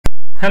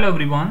Hello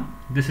everyone,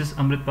 this is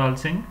Amritpal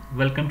Singh.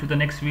 Welcome to the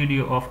next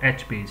video of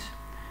HBase.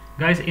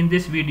 Guys, in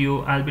this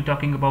video I'll be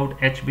talking about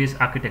HBase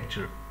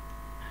architecture.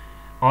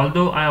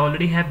 Although I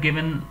already have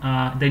given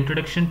the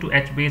introduction to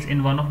HBase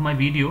in one of my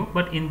video,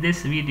 but in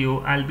this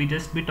video I'll be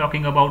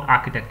talking about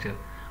architecture.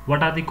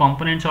 What are the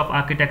components of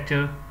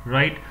architecture,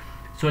 right?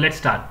 So let's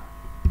start.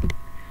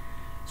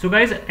 So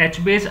guys,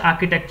 HBase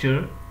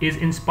architecture is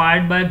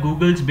inspired by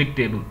Google's Big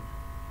Table.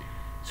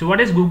 So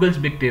what is Google's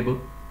Big Table?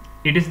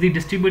 It is the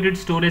distributed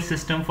storage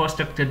system for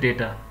structured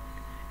data,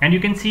 and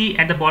you can see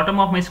at the bottom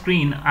of my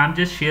screen I'm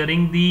just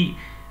sharing the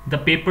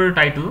paper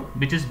title,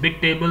 which is Big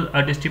Table,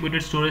 a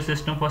distributed storage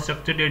system for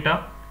structured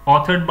data,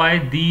 authored by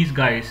these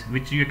guys,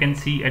 which you can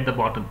see at the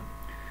bottom.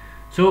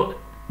 So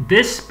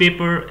this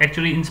paper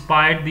actually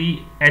inspired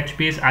the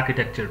HBase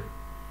architecture.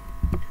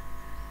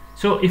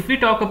 So if we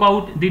talk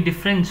about the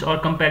difference or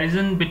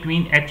comparison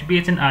between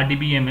HBase and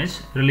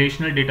RDBMS,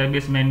 relational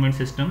database management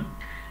system,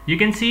 you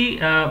can see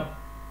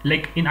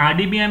like in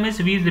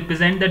RDBMS we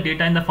represent the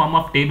data in the form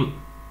of table.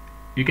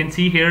 You can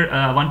see here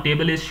one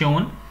table is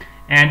shown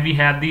and we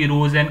have the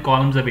rows and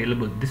columns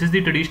available. This is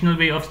the traditional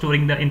way of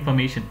storing the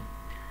information.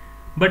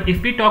 But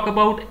if we talk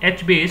about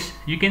HBase,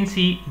 you can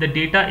see the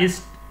data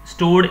is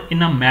stored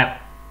in a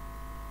map.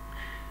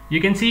 You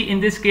can see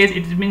in this case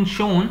it has been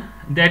shown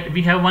that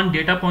we have one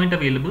data point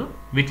available,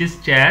 which is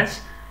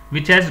Chaz,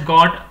 which has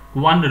got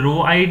one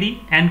row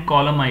ID and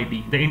column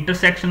ID. The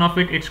intersection of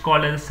it's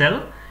called as a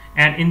cell,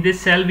 and in this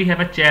cell we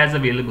have a Chaz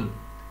available,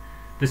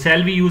 the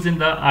cell we use in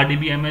the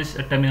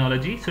RDBMS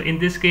terminology. So in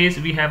this case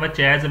we have a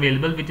Chaz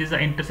available, which is the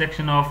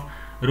intersection of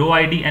row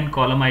ID and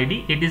column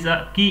ID. It is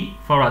a key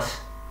for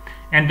us,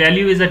 and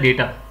value is a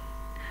data.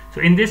 So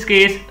in this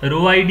case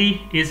row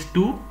ID is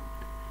 2,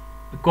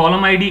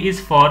 column ID is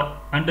for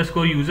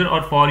underscore user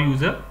or for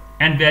user,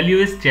 and value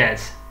is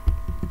Chaz.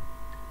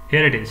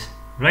 Here it is,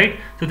 right?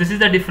 So this is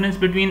the difference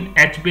between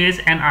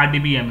HBase and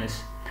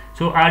RDBMS.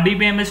 So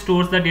RDBMS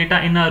stores the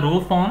data in a row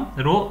form.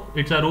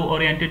 It's a row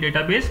oriented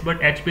database, but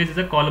HBase is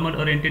a column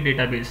oriented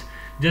database,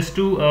 just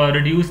to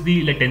reduce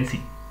the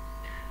latency,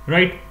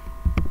 right?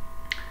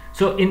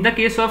 So in the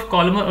case of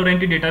column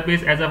oriented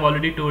database, as I've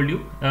already told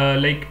you,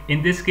 like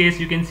in this case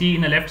you can see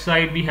in the left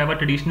side we have a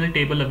traditional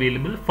table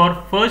available for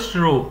first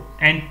row,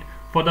 and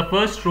for the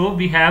first row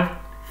we have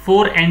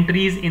 4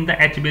 entries in the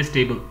HBase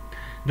table.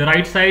 The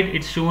right side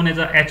it's shown as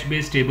a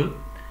HBase table.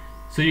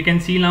 So you can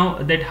see now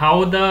that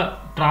how the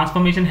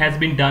transformation has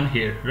been done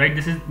here, right?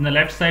 This is in the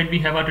left side we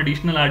have a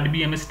traditional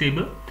RDBMS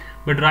table,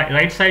 but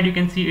right side you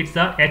can see it's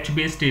a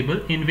HBase table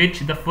in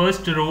which the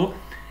first row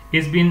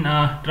is been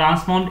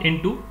transformed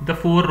into the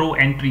 4 row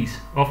entries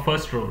of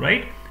first row,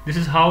 right? This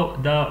is how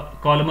the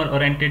columnar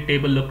oriented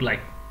table look like.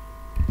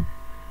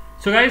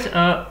 So guys,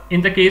 in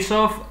the case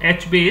of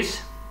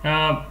HBase,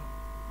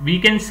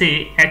 we can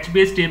say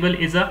HBase table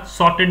is a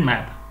sorted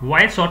map.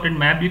 Why sorted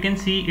map? You can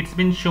see it's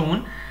been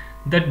shown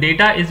the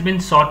data is been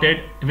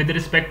sorted with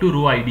respect to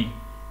row ID.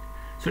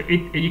 So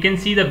you can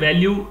see the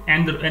value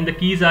and the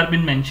keys are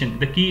been mentioned.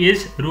 The key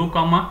is row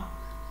comma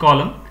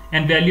column,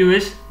 and value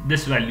is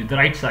this value, the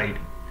right side.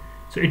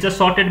 So it's a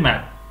sorted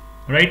map,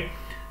 right?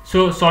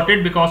 So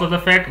sorted because of the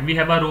fact we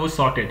have a row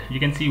sorted. You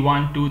can see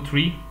 1 2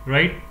 3,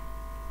 right?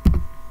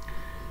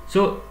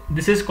 So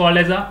this is called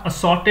as a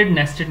sorted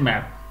nested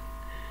map.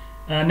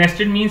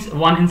 Nested means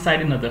one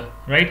inside another,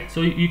 right?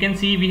 So you can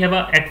see we have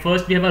at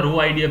first we have a row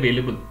ID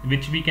available,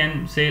 which we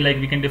can say, like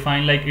we can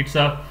define like it's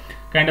a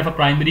kind of a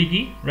primary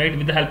key, right,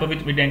 with the help of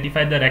which we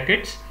identify the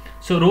records.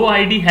 So row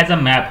ID has a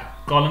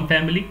map, column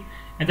family,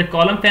 and the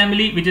column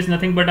family, which is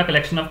nothing but a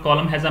collection of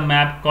column, has a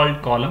map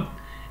called column,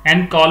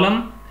 and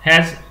column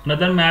has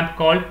another map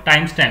called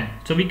timestamp.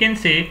 So we can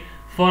say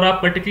for a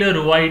particular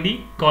row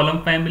ID,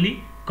 column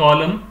family,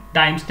 column,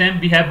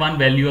 timestamp, we have one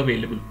value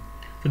available.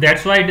 So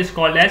that's why it is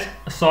called as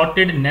a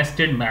sorted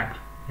nested map,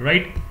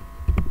 right?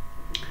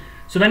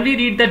 So when we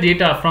read the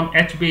data from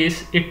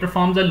HBase, it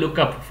performs a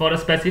lookup for a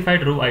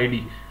specified row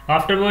ID.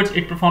 Afterwards,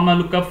 it performs a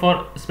lookup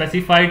for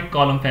specified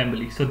column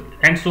family, so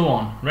and so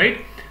on,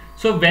 right?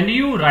 So when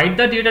you write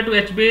the data to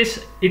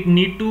HBase, it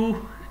need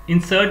to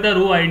insert the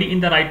row ID in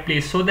the right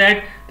place so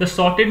that the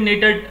sorted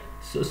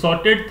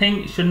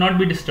thing should not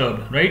be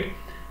disturbed, right?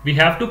 We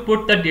have to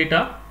put the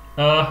data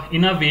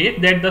in a way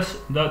that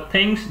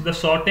the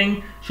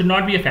sorting should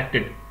not be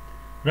affected,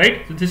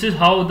 right? So this is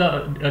how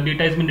the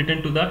data has been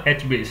written to the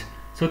HBase,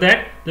 so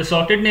that the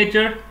sorted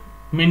nature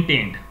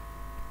maintained.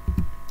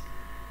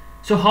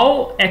 So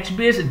how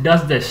HBase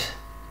does this?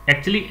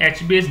 Actually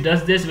HBase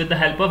does this with the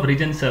help of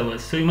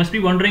Regionservers. So you must be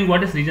wondering,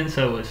 what is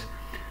Regionservers?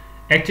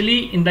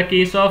 Actually in the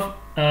case of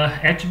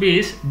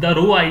HBase, the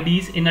row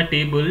IDs in a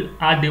table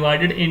are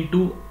divided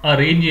into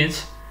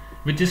ranges,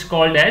 which is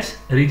called as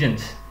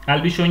regions. I'll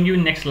be showing you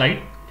in next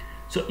slide.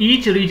 So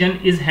each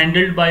region is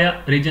handled by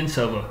a region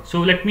server.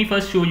 So let me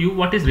first show you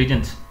what is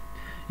regions.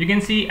 You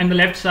can see on the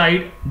left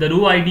side the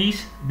row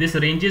IDs, these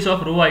ranges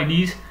of row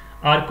IDs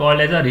are called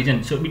as a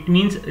region. So it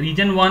means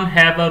region 1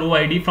 have a row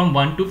ID from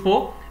 1 to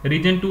 4,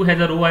 region 2 has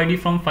a row ID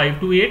from 5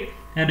 to 8,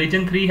 and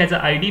region 3 has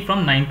an ID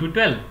from 9 to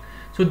 12.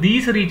 So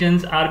these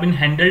regions are being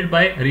handled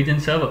by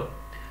Regionserver.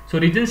 So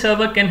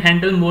Regionserver can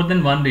handle more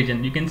than one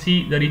region. You can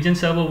see the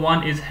Regionserver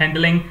 1 is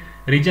handling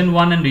region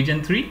 1 and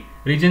region 3.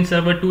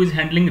 Regionserver 2 is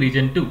handling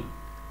region 2.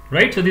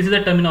 Right? So this is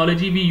the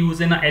terminology we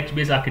use in a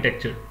HBase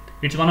architecture.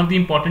 It's one of the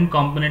important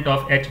component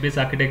of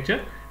HBase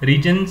architecture,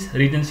 region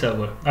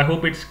server. I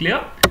hope it's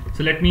clear.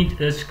 So let me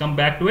just come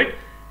back to it.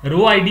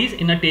 Row IDs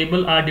in a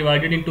table are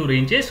divided into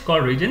ranges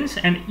called regions,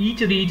 and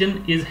each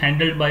region is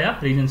handled by a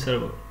region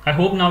server. I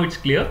hope now it's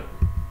clear.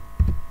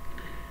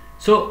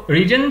 So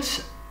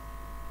regions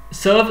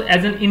serve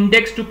as an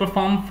index to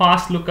perform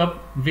fast lookup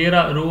where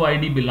a row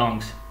ID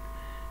belongs.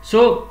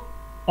 So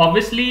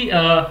obviously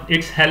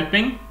it's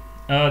helping,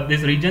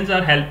 these regions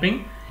are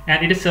helping,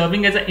 and it is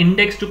serving as an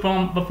index to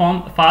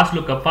perform fast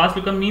lookup. Fast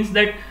lookup means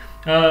that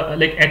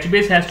like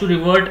HBase has to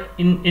revert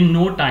in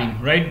no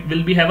time, right?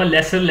 Will be have a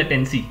lesser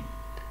latency,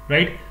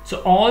 right?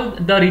 So all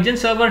the region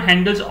server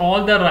handles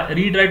all the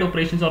read-write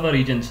operations of the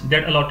regions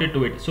that allotted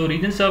to it. So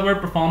region server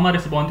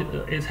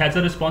has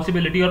a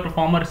responsibility or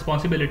perform a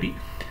responsibility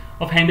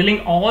of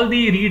handling all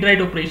the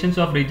read-write operations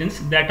of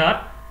regions that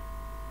are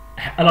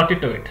allotted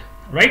to it,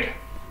 right?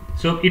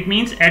 So it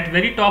means at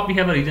very top we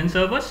have a region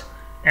servers,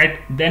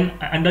 then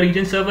under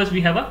region servers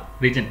we have a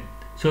region.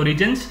 So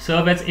regions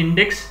serve as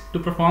index to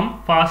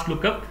perform fast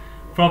lookup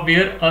from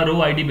where a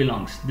row ID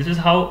belongs. This is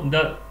how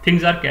the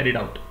things are carried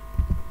out.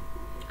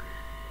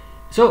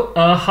 So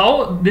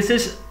how this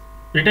is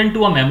written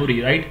to a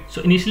memory, right?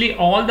 So initially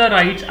all the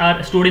writes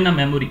are stored in a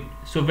memory.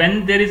 So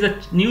when there is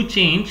a new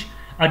change,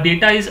 a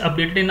data is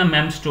updated in a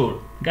mem store.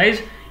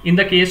 Guys, in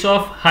the case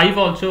of Hive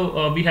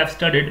also we have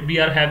studied, we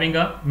are having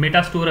a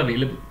meta store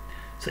available.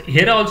 So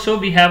here also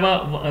we have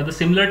the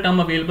similar term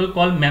available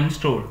called mem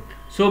store.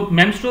 So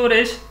mem store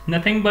is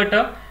nothing but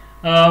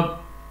a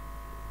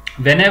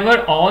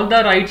whenever all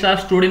the writes are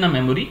stored in a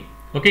memory,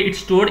 okay, it's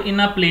stored in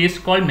a place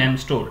called mem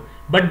store.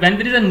 But when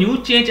there is a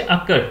new change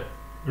occur,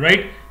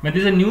 right, when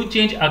there is a new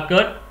change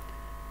occur,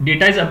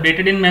 data is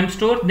updated in mem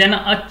store, then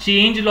a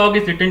change log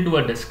is written to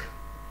a disk,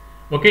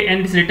 okay,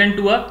 and it's written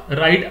to a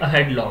write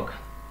ahead log.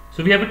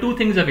 So we have two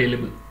things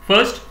available.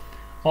 First,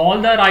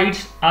 all the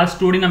writes are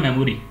stored in a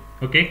memory,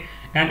 okay,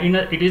 and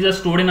it is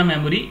stored in a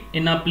memory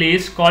in a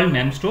place called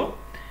mem store.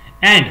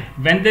 And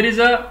when there is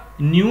a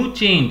new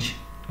change,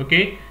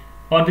 okay,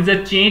 or there's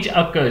a change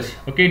occurs,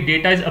 okay,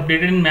 data is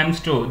updated in mem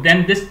store,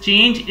 then this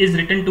change is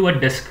written to a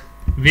disk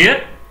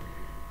where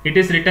it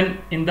is written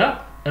in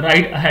the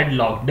write ahead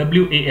log,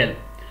 WAL.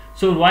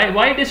 So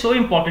why it is so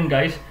important,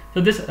 guys?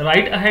 So this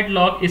write ahead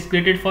log is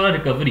created for a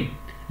recovery.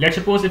 Let's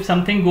suppose if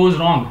something goes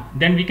wrong,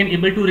 then we can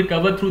able to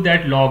recover through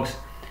that logs.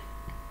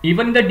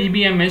 Even in the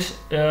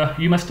DBMS,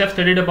 you must have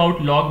studied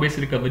about log based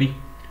recovery.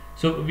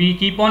 So we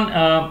keep on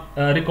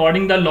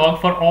recording the log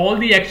for all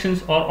the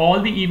actions or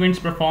all the events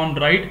performed,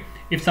 right?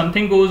 If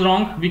something goes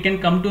wrong, we can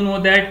come to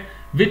know that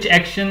which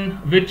action,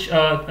 which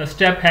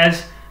step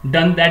has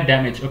done that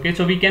damage, okay?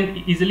 So we can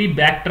easily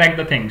backtrack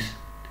the things.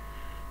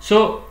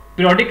 So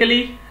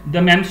periodically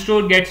the mem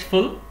store gets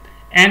full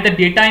and the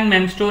data in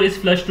mem store is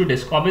flushed to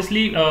disk.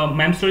 Obviously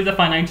mem store is a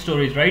finite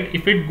storage, right?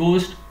 If it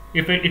goes,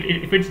 if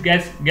it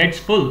gets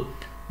full,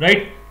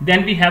 right,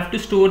 then we have to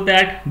store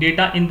that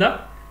data in the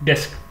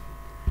disk.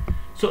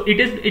 So it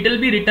will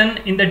be written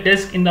in the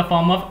disk in the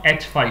form of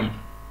H file.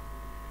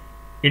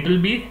 It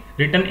will be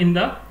written in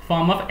the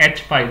form of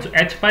H file. So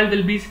H file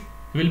will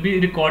be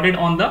recorded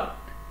on the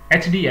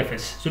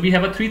HDFS. So we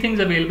have three things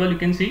available. You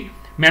can see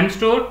mem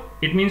store.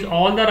 It means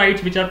all the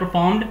writes which are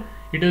performed,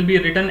 it will be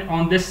written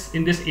on this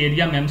in this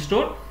area mem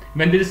store.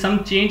 When there is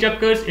some change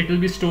occurs, it will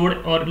be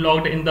stored or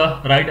logged in the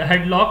write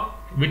ahead log,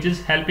 which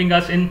is helping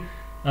us in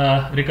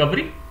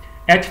recovery.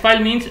 H file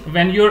means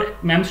when your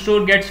mem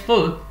store gets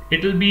full,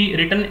 it will be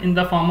written in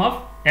the form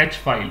of H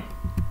file.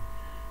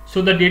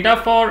 So the data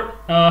for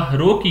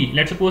row key,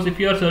 let's suppose if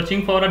you are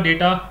searching for a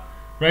data,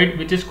 right,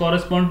 which is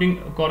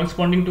corresponding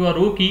to a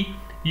row key,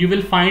 you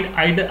will find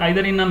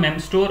either in a mem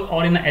store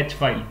or in a H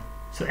file.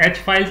 So H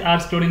files are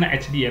stored in a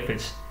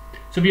HDFS.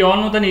 So we all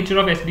know the nature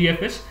of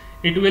HDFS.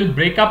 It will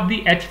break up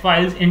the H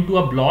files into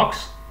a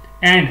blocks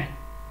and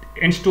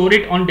store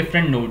it on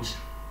different nodes,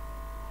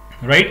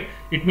 right?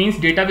 It means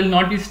data will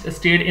not be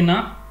stayed in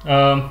a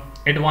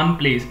at one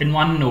place in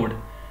one node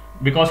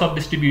because of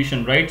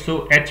distribution, right?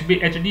 So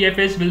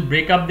HDFS will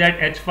break up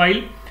that H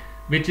file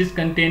which is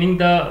containing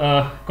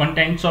the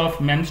contents of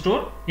mem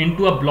store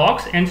into a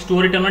blocks and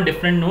store it on a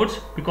different nodes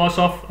because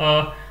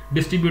of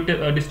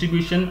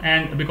distribution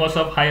and because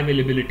of high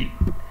availability.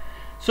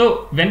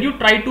 So when you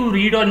try to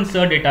read or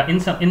insert data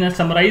in a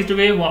summarized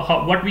way,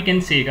 what we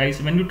can say,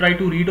 guys, when you try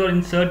to read or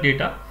insert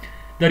data,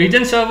 the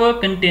region server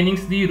containing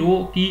the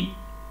row key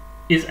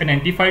is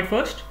identified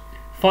first,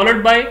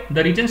 followed by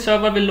the region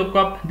server will look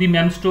up the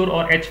mem store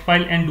or H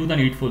file and do the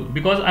needful.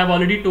 Because I've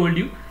already told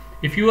you,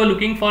 if you are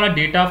looking for a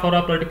data for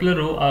a particular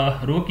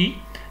row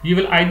key, you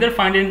will either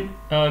find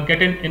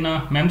get it in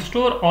a mem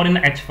store or in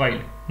a H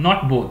file,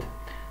 not both.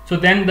 So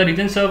then the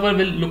region server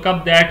will look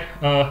up that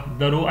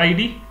the row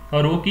ID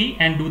or row key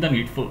and do the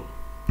needful.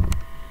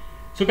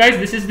 So guys,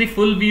 this is the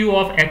full view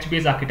of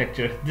HBase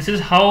architecture. This is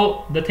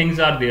how the things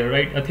are there,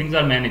 right? Things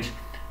are managed.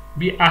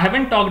 I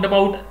haven't talked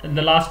about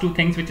the last two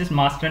things, which is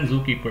master and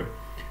Zookeeper.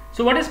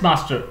 So what is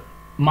master?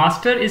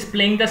 Master is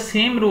playing the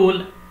same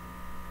role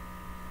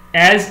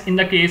as in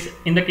the case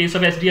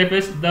of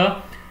HDFS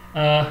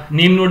the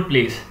name node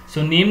plays.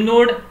 So name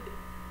node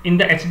in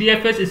the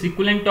HDFS is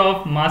equivalent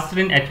of master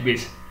in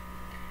HBase.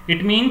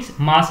 It means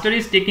master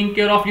is taking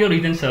care of your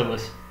region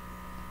servers,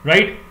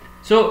 right?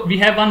 So we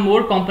have one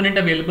more component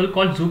available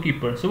called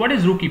Zookeeper. So what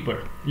is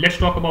Zookeeper? Let's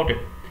talk about it.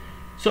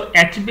 So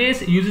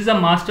HBase uses a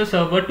master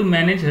server to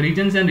manage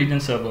regions and region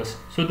servers.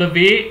 So the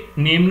way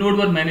name node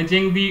were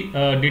managing the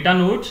data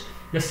nodes,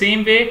 the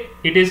same way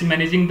it is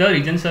managing the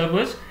region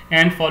servers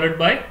and followed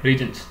by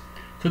regions.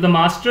 So the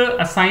master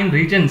assign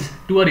regions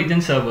to a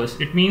region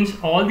servers. It means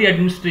all the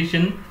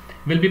administration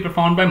will be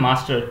performed by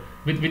master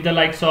with the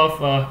likes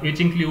of which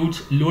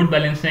includes load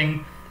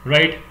balancing,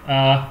 right?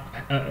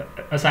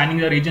 Assigning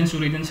the regions to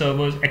region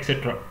servers,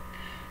 etc.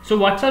 So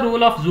what's the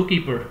role of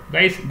Zookeeper?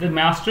 Guys, the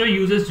master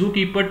uses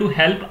Zookeeper to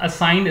help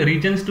assign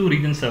regions to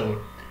region server.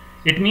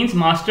 It means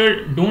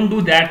master don't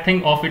do that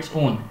thing of its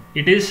own.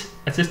 It is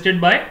assisted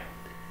by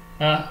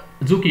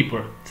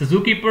Zookeeper. So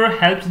Zookeeper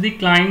helps the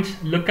clients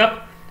look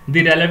up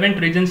the relevant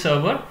region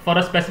server for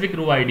a specific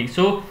row ID.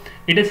 So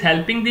it is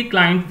helping the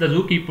clients, the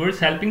Zookeeper is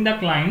helping the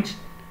clients,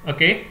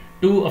 okay,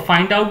 to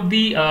find out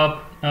the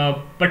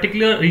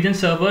particular region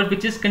server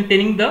which is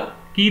containing the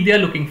key they are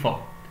looking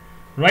for,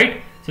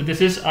 right? So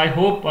this is, I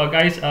hope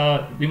guys,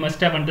 you must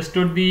have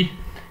understood the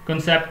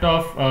concept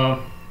of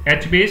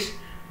HBase,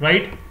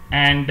 right?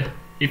 And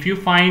if you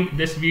find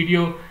this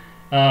video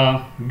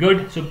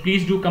good, so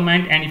please do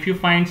comment, and if you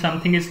find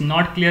something is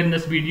not clear in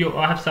this video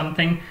or I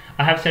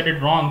have said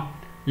it wrong,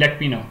 let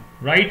me know,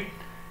 right?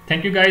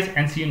 Thank you guys,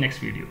 and see you next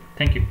video.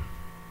 Thank you.